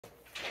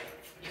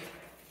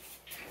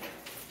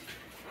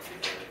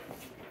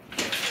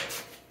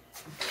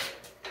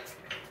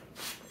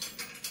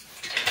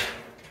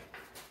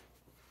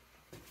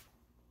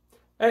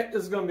Hey,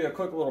 this is going to be a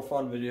quick little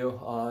fun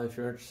video if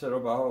you're interested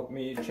about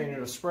me changing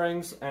the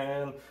springs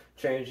and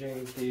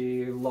changing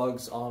the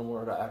lugs on one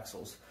of the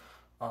axles.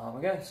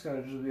 Again, it's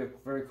going to just be a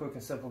very quick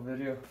and simple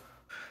video.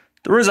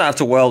 The reason I have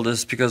to weld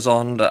is because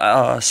on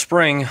the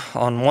spring,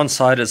 on one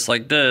side it's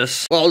like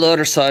this, while the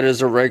other side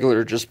is a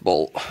regular just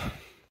bolt. I'm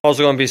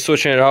also going to be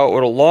switching it out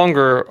with a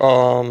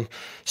longer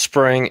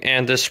spring,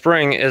 and this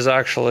spring is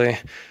actually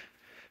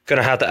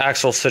gonna have the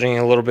axle sitting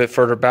a little bit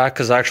further back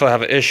because I actually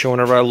have an issue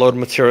whenever I load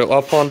material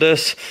up on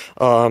this.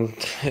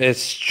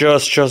 It's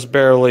just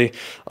barely,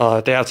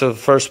 they have to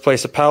first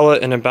place a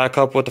pallet and then back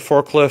up with the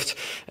forklift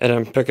and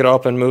then pick it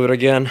up and move it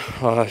again.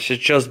 It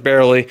just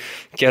barely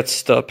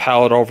gets the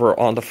pallet over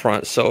on the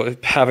front. So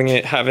having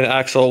the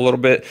axle a little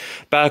bit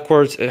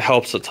backwards, it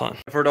helps a ton.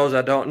 For those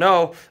that don't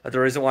know, the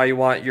reason why you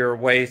want your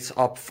weight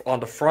up on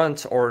the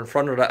front or in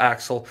front of the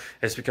axle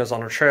is because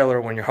on a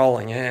trailer, when you're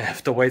hauling it,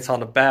 if the weight's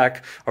on the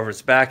back or if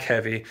it's back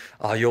heavy,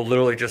 you'll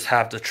literally just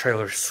have the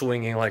trailer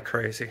swinging like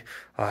crazy.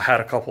 I had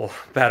a couple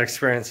bad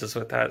experiences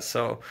with that,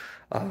 so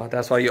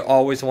that's why you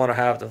always want to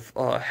have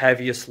the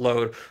heaviest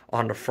load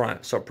on the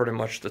front, so pretty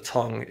much the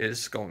tongue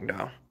is going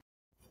down.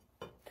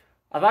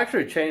 I've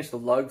actually changed the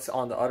lugs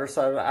on the other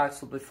side of the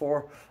axle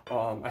before.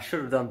 I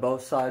should have done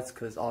both sides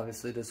because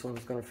obviously this one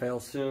was going to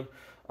fail soon,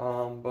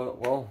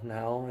 but well,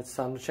 now it's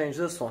time to change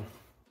this one.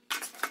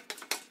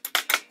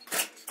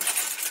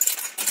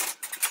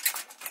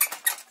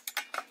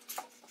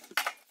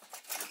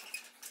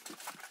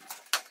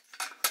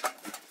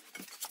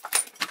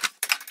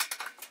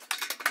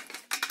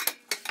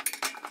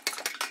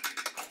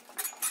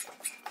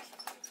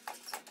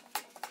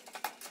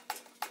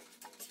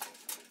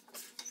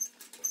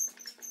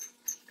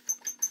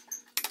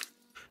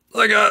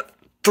 I got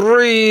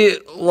 3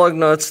 lug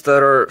nuts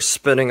that are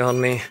spinning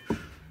on me.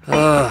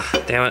 Damn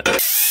it. This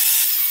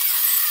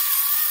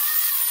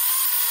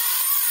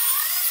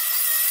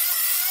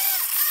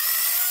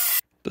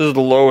is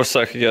the lowest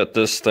I could get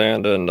this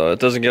stand, and it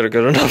doesn't get a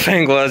good enough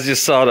angle. As you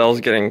saw, that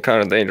was getting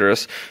kind of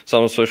dangerous. So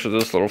I'm gonna switch to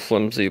this little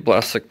flimsy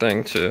plastic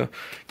thing to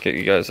get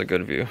you guys a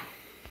good view.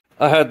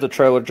 I had the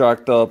trailer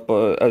jacked up,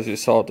 but as you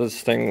saw, this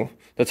thing,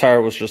 the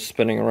tire was just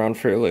spinning around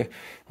freely.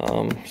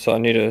 So I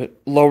need it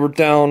lowered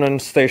down and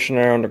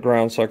stationary on the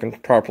ground so I can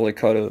properly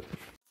cut it.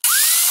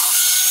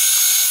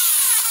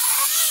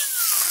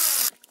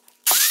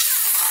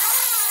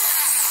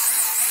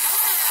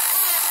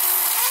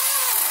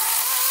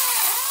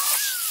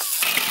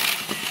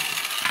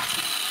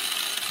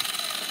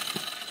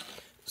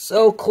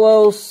 So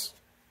close.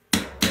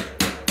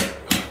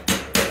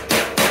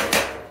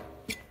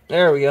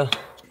 There we go.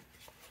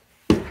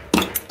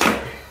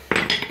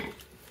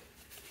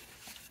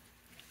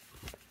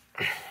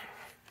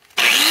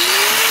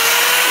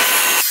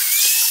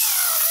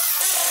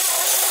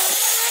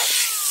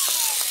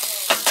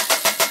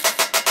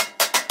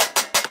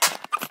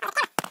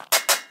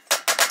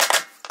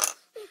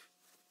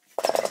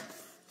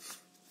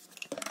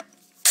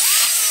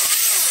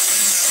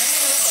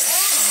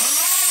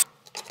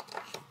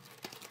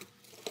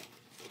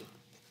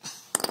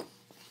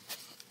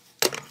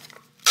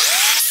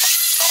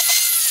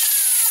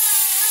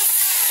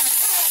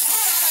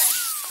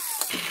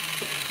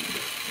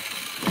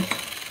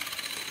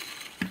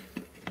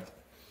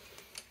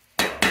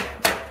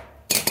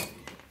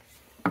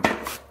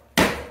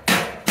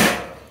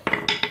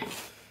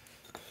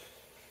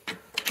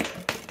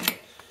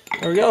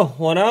 There we go,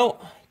 1 out,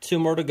 2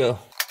 more to go.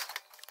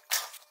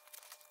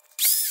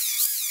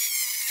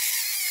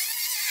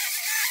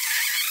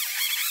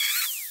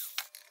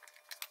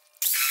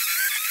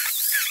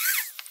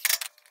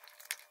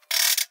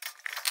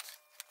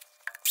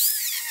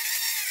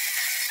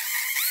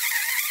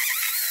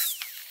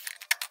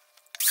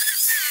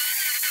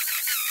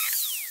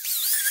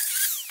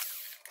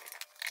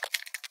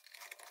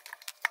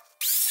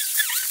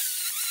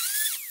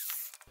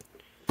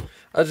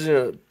 I just need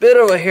a bit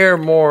of a hair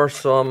more,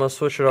 so I'm going to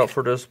switch it out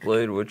for this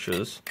blade, which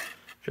is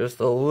just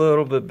a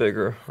little bit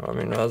bigger. I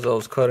mean, as I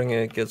was cutting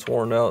it, it gets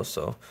worn out,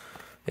 so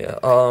yeah.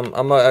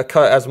 I'm going to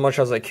cut as much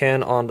as I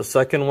can on the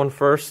second one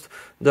first,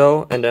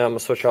 though, and then I'm going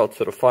to switch out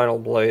to the final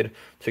blade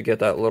to get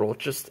that little,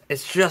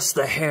 it's just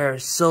the hair,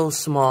 it's so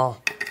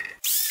small.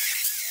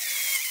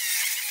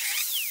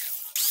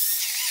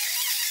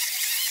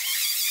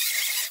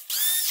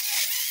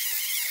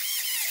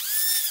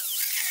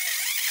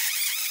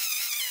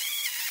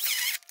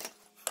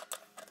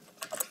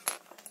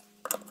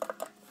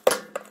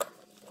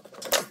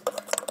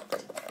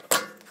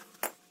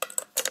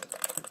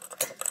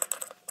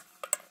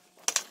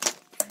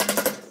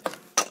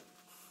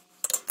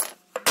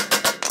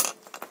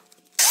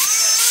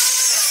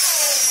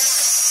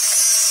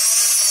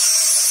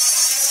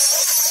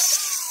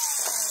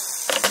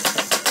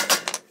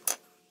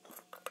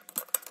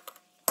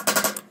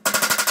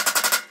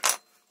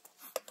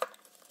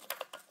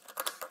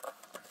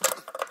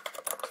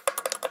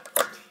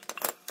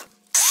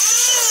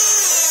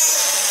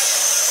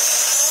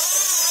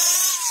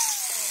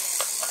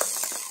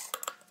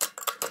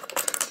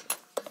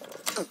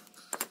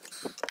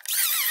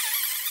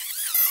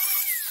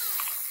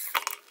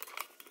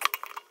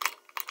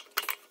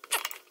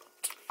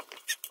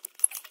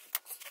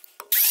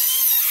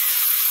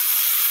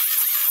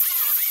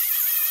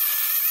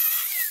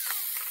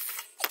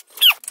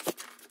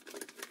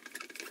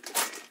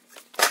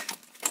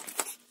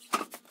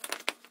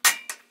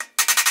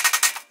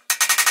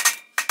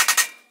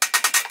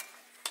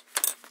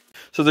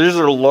 So these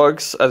are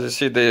lugs. As you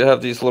see, they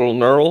have these little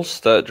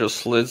knurls that just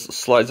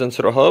slides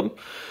into the hub.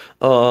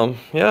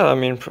 Yeah, I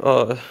mean,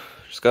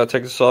 just gotta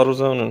take this to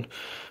AutoZone and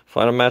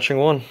find a matching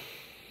one.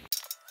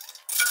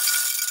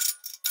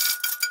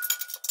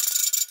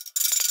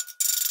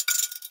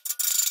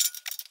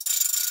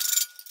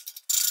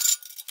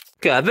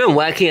 Okay, I've been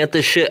whacking at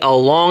this shit a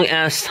long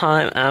ass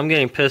time, and I'm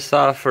getting pissed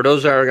off. For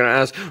those that are gonna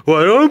ask,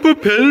 why don't I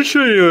put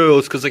penetrating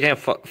oils? Because I can't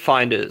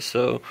find it,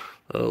 so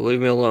leave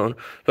me alone.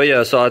 But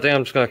yeah, so I think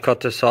I'm just gonna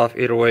cut this off.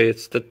 Either way,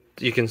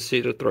 you can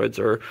see the threads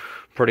are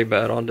pretty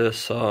bad on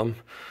this.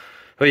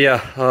 But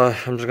yeah,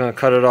 I'm just gonna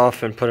cut it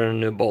off and put in a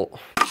new bolt.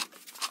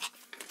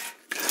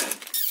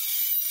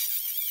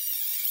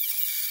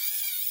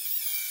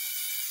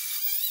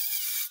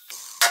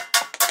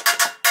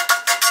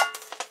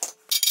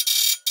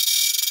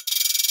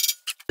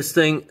 This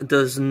thing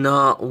does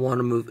not want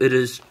to move. It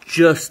is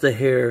just the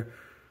hair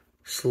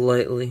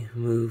slightly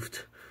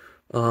moved.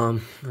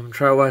 I'm gonna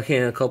try whacking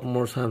it a couple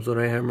more times with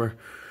a hammer.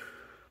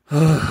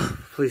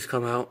 Please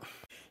come out.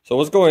 So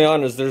what's going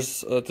on is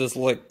there's this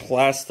like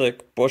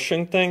plastic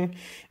bushing thing,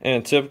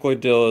 and typically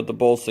the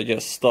bolts that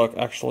get stuck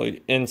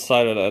actually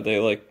inside of that, they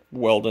like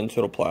weld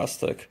into the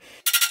plastic.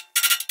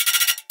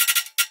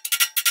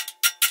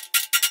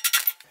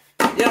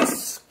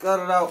 Yes,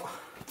 got it out.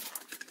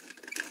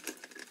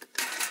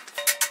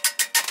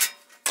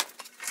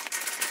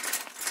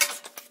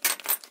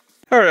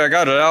 Alright, I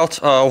got it out.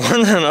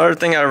 Another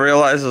thing I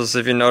realized is,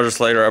 if you notice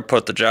later, I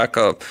put the jack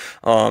up.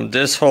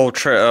 This whole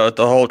the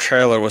whole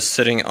trailer was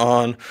sitting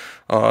on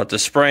the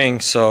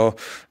spring, so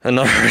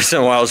another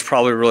reason why it was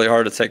probably really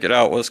hard to take it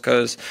out was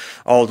because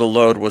all the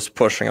load was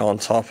pushing on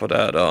top of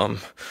that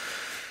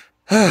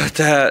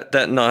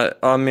that nut.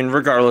 I mean,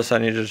 regardless, I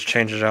needed to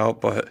change it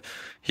out, but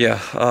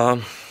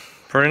yeah,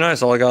 pretty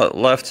nice. All I got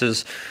left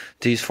is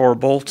these 4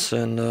 bolts,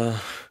 and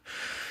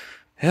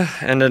yeah,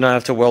 and then I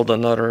have to weld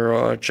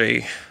another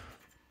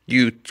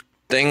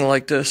thing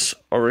like this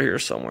over here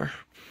somewhere.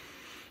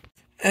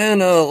 And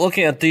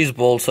looking at these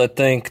bolts, I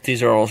think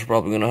these are also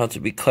probably going to have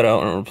to be cut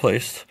out and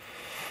replaced.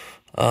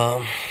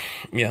 Yeah,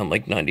 I'm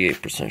like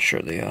 98%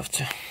 sure they have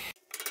to.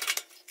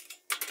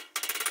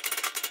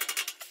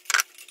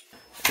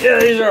 Yeah,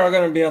 these are all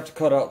going to have to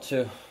cut out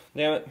too.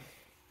 Damn it.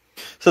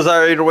 Since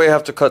I either way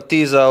have to cut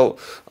these out,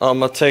 I'm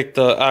going to take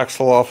the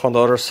axle off on the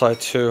other side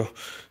too,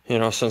 you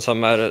know, since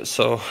I'm at it,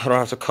 so I don't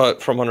have to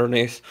cut from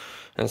underneath.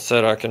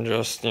 Instead, I can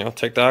just, you know,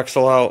 take the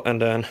axle out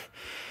and then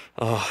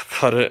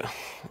cut it,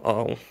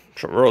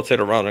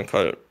 rotate around and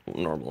cut it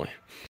normally.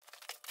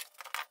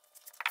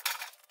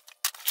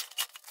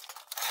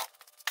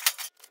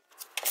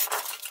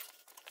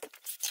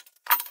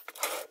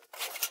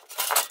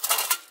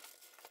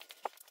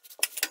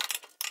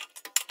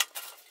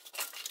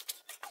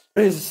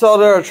 As you saw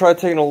there, I tried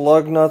taking the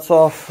lug nuts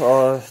off.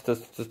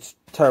 The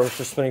tire was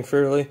just spinning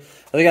freely.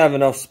 I think I have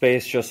enough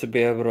space just to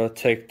be able to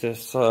take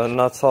this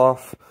nuts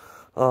off.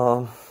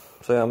 So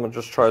yeah, I'm gonna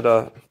just try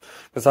that,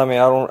 because I mean,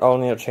 I don't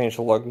need to change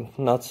the lug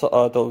nuts.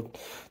 The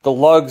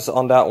lugs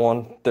on that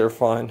one, they're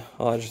fine.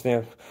 I just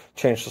need to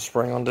change the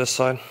spring on this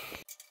side.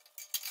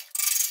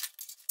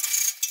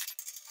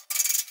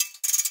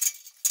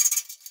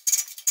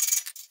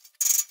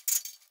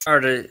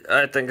 Alright,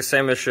 I think the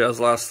same issue as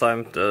last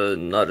time. The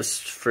nut is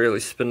freely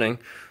spinning,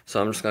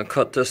 so I'm just gonna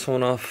cut this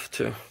one off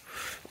too.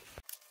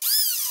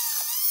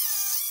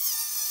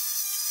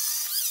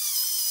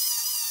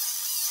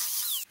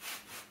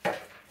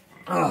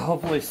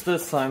 Hopefully it's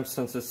this time,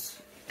 since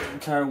the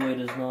tire weight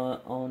is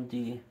not on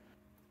the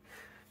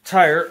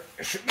tire,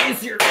 it should be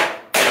easier.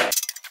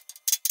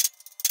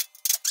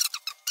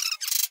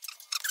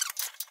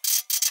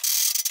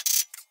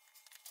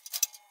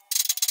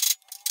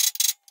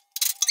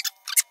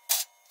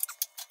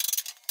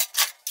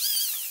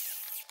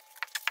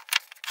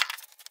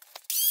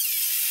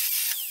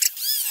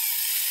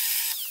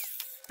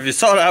 If you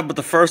saw that with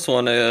the first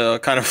one,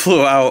 it kind of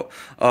flew out.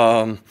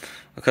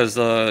 Because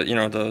you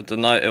know, the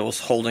nut, it was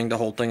holding the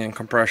whole thing in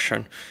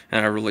compression,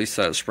 and I released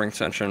that spring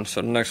tension.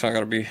 So the next one I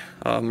gotta be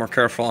more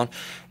careful on.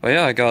 But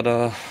yeah, I got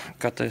the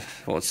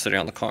well, it's sitting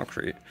on the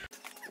concrete.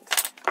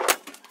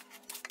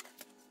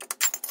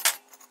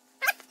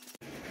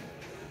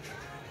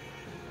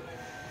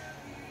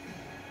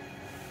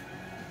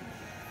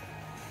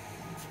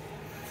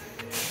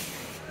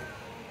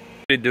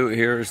 What they do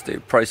here is they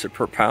price it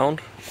per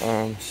pound.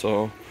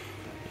 So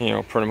you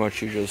know, pretty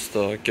much you just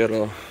get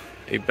a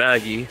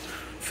baggie,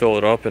 fill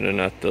it up, and then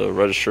at the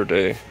register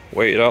they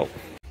weigh it out.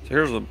 So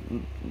here's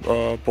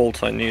the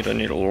bolts I need. I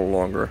need a little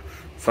longer.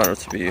 Found it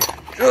to be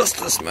just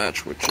this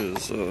match, which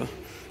is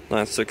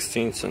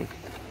 9/16, and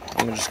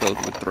I'm gonna just go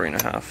with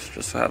 3.5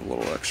 just to have a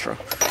little extra.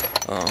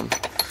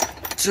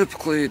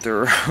 Typically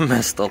they're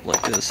messed up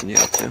like this, and you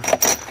have to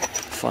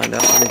find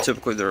out. I mean,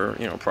 typically they're,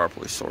 you know,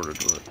 properly sorted,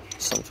 but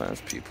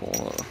sometimes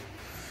people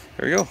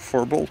here you go,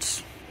 4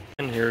 bolts,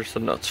 and here's the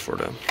nuts for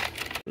them.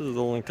 This is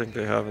the only thing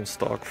they have in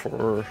stock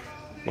for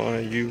my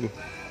U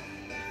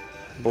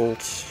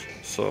bolts,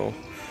 so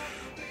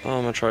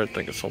I'm gonna try to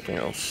think of something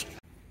else.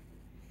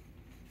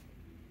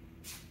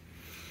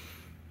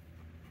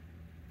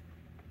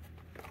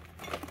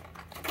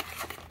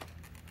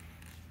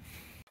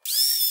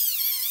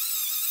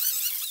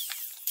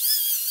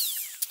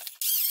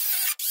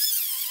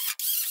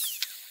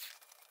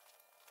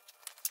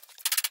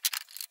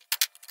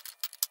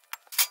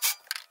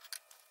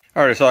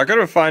 Alright, so I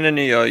couldn't find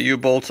any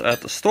U-bolts at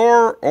the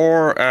store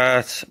or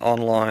at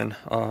online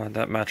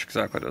that match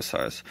exactly this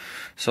size.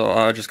 So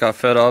I just got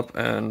fed up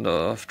and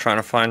trying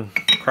to find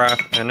crap,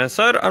 and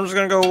instead I'm just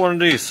gonna go with one of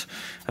these.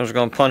 I'm just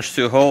gonna punch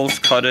 2 holes,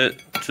 cut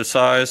it to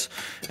size,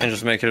 and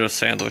just make it a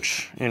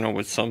sandwich, you know,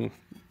 with some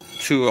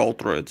 2 L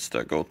threads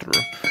that go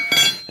through.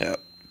 Yeah,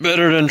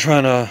 better than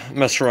trying to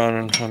mess around.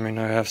 And I mean,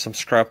 I have some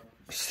scrap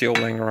steel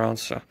laying around,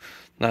 so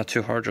not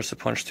too hard just to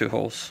punch 2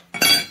 holes.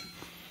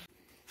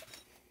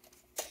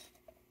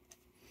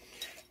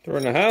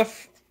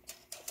 3.5.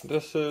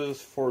 This is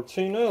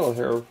 14. Oh,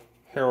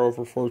 hair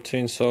over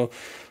 14. So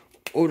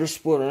we'll just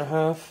split it in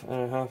half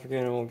and a half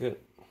again, and we'll get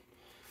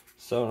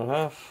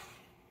 7.5,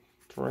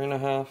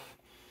 3.5,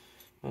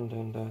 and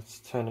then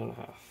that's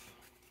 10.5.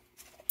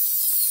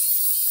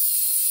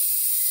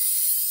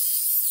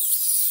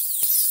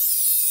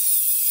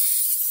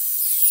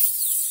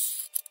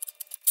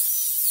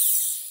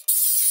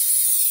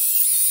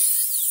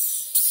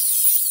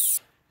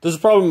 This is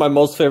probably my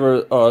most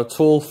favorite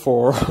tool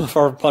for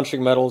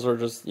punching metals, or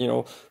just, you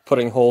know,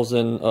 putting holes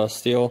in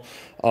steel.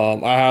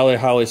 I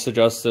highly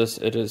suggest this.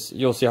 It is,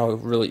 you'll see how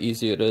really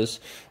easy it is.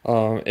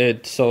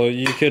 So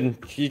you can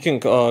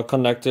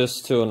connect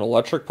this to an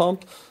electric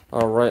pump.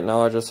 Right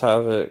now I just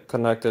have it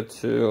connected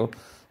to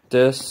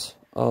this.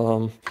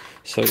 So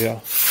yeah.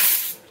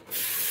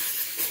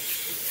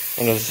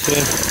 And as you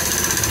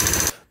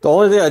see, the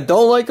only thing I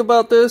don't like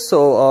about this,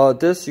 so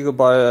this you could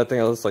buy, I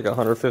think it's like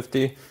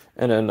 150.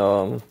 And then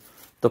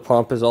the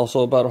pump is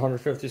also about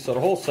 150, so the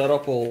whole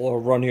setup will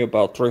run you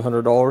about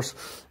 $300.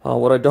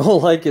 What I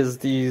don't like is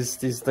these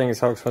things,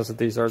 how expensive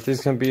these are.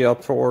 These can be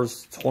up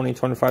towards $20,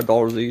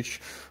 $25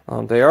 each.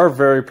 They are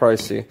very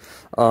pricey.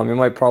 You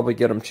might probably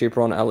get them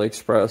cheaper on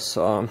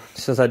AliExpress.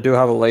 Since I do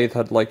have a lathe,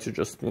 I'd like to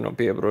just, you know,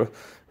 be able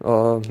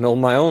to mill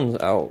my own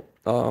out.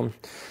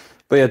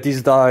 But yeah,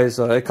 these dies,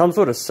 it comes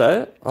with a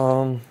set,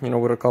 you know,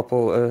 with a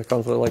couple, it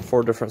comes with like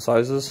 4 different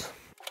sizes.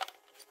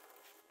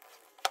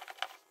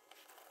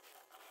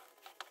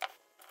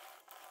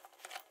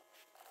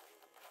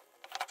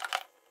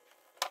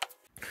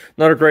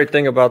 Another great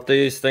thing about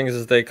these things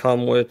is they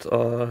come with,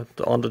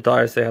 on the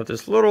dies, they have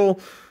this little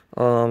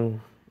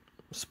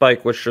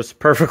spike, which just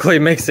perfectly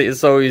makes it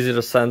so easy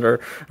to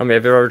center. I mean,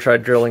 if you've ever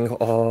tried drilling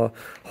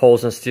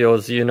holes in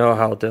steels, you know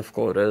how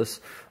difficult it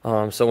is.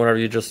 So whenever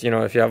you just, you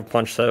know, if you have a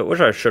punch set, which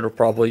I should have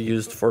probably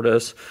used for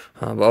this,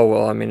 oh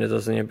well, I mean, it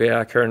doesn't need to be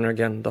accurate, and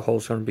again, the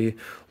hole's going to be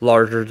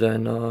larger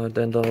than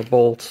the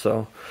bolt.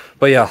 So,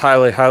 but yeah,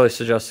 highly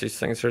suggest these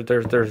things.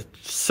 They're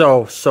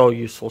so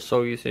useful,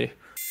 so easy.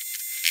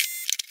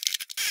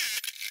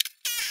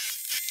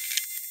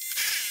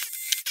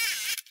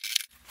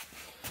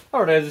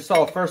 Alright, as you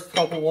saw, the first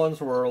couple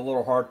ones were a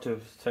little hard to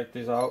take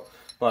these out,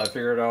 but I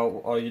figured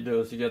out all you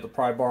do is you get the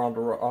pry bar on the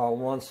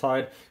one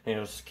side, and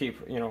you just keep,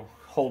 you know,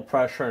 hold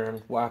pressure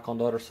and whack on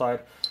the other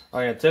side.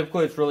 Again,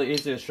 typically it's really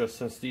easy. It's just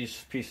since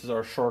these pieces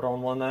are short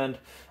on one end,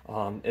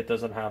 it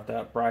doesn't have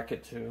that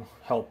bracket to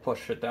help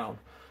push it down.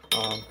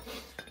 But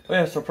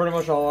yeah, so pretty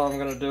much all I'm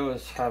going to do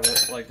is have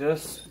it like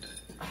this,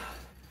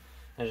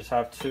 and just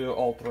have 2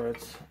 all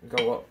threads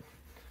go up.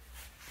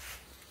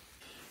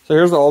 So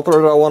here's the all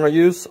thread I want to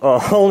use.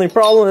 Only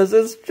problem is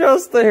it's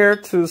just the hair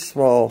too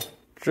small.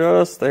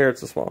 Just the hair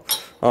too small.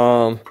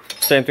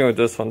 Same thing with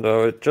this one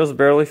though. It just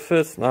barely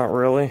fits. Not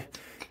really.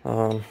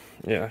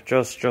 Yeah,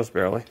 just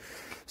barely.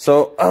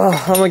 So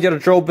I'm gonna get a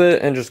drill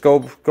bit and just go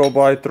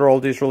by through all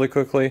these really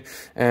quickly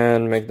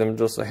and make them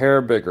just a hair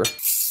bigger.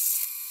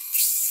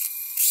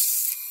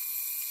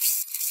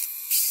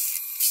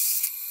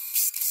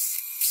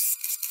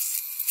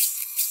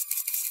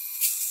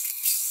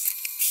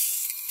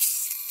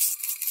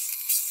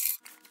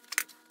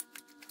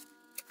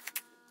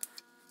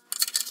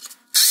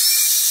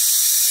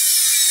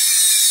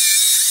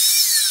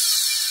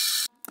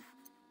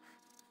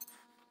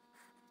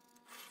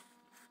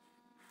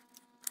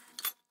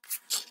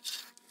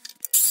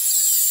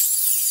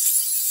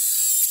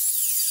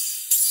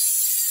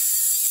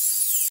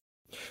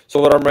 So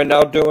what I'm right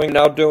now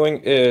doing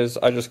is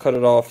I just cut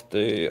it off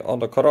on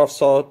the cutoff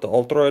saw, the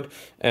all thread,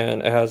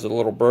 and it has a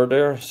little burr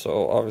there.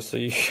 So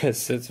obviously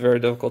it's very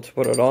difficult to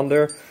put it on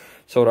there.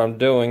 So what I'm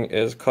doing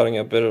is cutting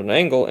a bit of an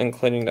angle and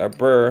cleaning that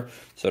burr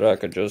so that I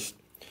could just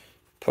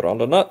put on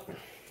the nut.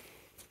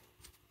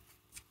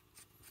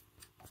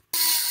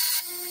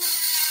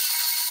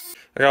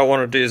 I got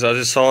one of these. I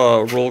just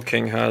saw Roll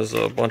King has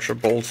a bunch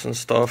of bolts and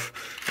stuff,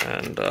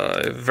 and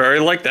I very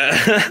like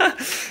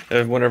that.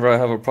 And whenever I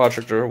have a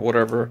project or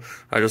whatever,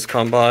 I just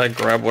come by,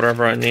 grab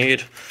whatever I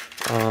need,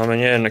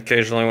 and yeah, and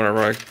occasionally whenever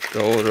I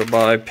go to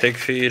buy pig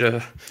feed,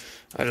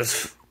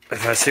 if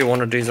I see one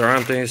of these are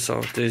empty,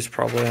 so these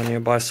probably I need to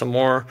buy some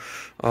more.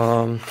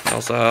 I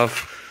also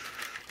have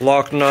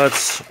lock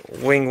nuts,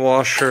 wing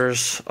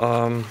washers,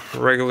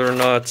 regular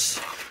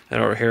nuts.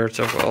 And over here,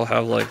 I'll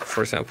have, like,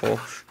 for example,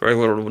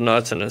 regular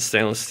nuts and then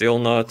stainless steel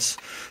nuts.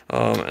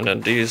 And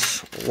then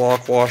these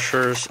lock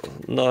washers,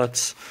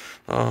 nuts.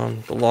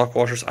 The lock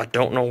washers, I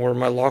don't know where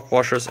my lock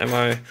washers and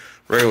my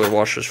regular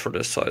washers for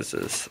this size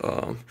is.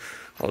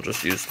 I'll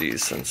just use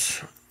these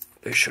since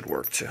they should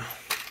work too.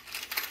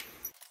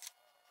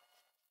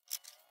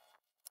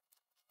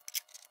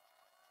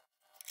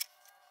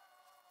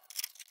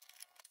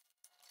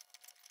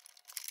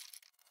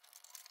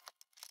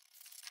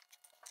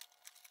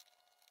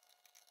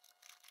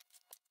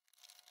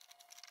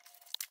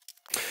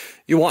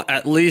 You want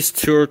at least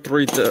 2 or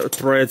 3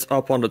 threads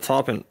up on the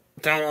top and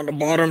down on the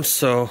bottom.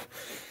 So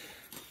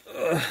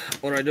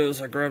what I do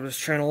is I grab this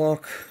channel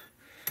lock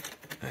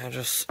and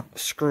just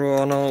screw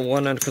on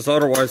one end, because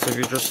otherwise if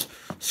you just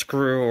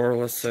screw, or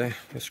let's say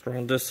you screw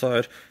on this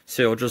side,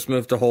 see, it'll just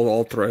move the whole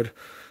alt thread.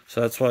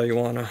 So that's why you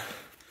want to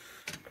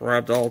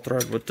grab the alt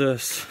thread with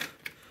this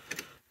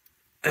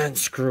and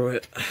screw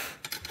it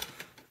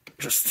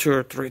just 2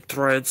 or 3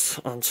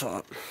 threads on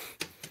top.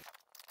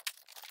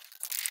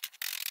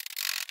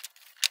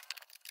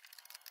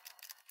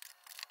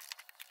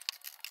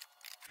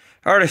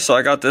 Alrighty, so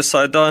I got this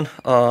side done.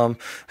 Hell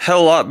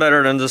a lot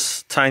better than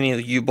this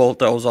tiny U-bolt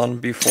that was on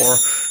before.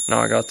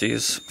 Now I got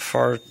these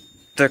far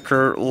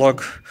thicker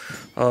lug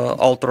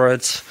alt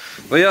threads.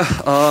 But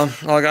yeah,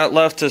 all I got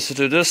left is to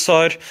do this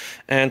side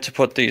and to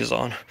put these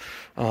on.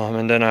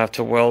 And then I have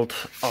to weld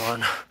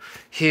on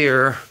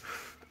here.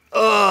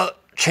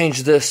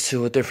 Change this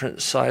to a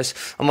different size.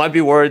 I might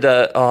be worried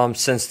that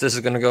since this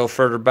is going to go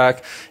further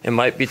back, it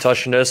might be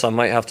touching this. I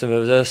might have to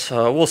move this.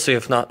 We'll see.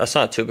 If not, that's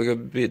not too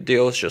big a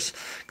deal. It's just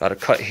got to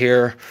cut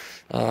here,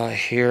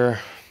 here,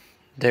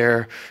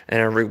 there,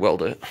 and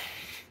re-weld it.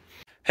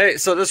 Hey,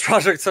 so this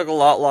project took a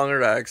lot longer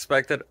than I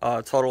expected.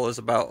 Total is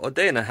about a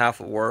day and a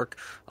half of work.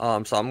 So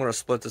I'm going to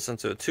split this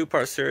into a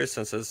 2-part series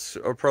since it's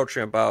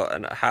approaching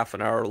about a half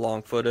an hour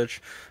long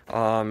footage.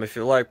 If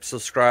you like,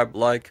 subscribe,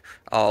 like.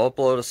 I'll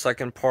upload a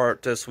second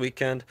part this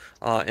weekend.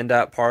 In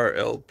that part,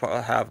 it'll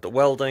have the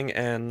welding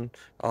and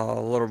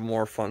a little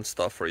more fun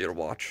stuff for you to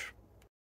watch.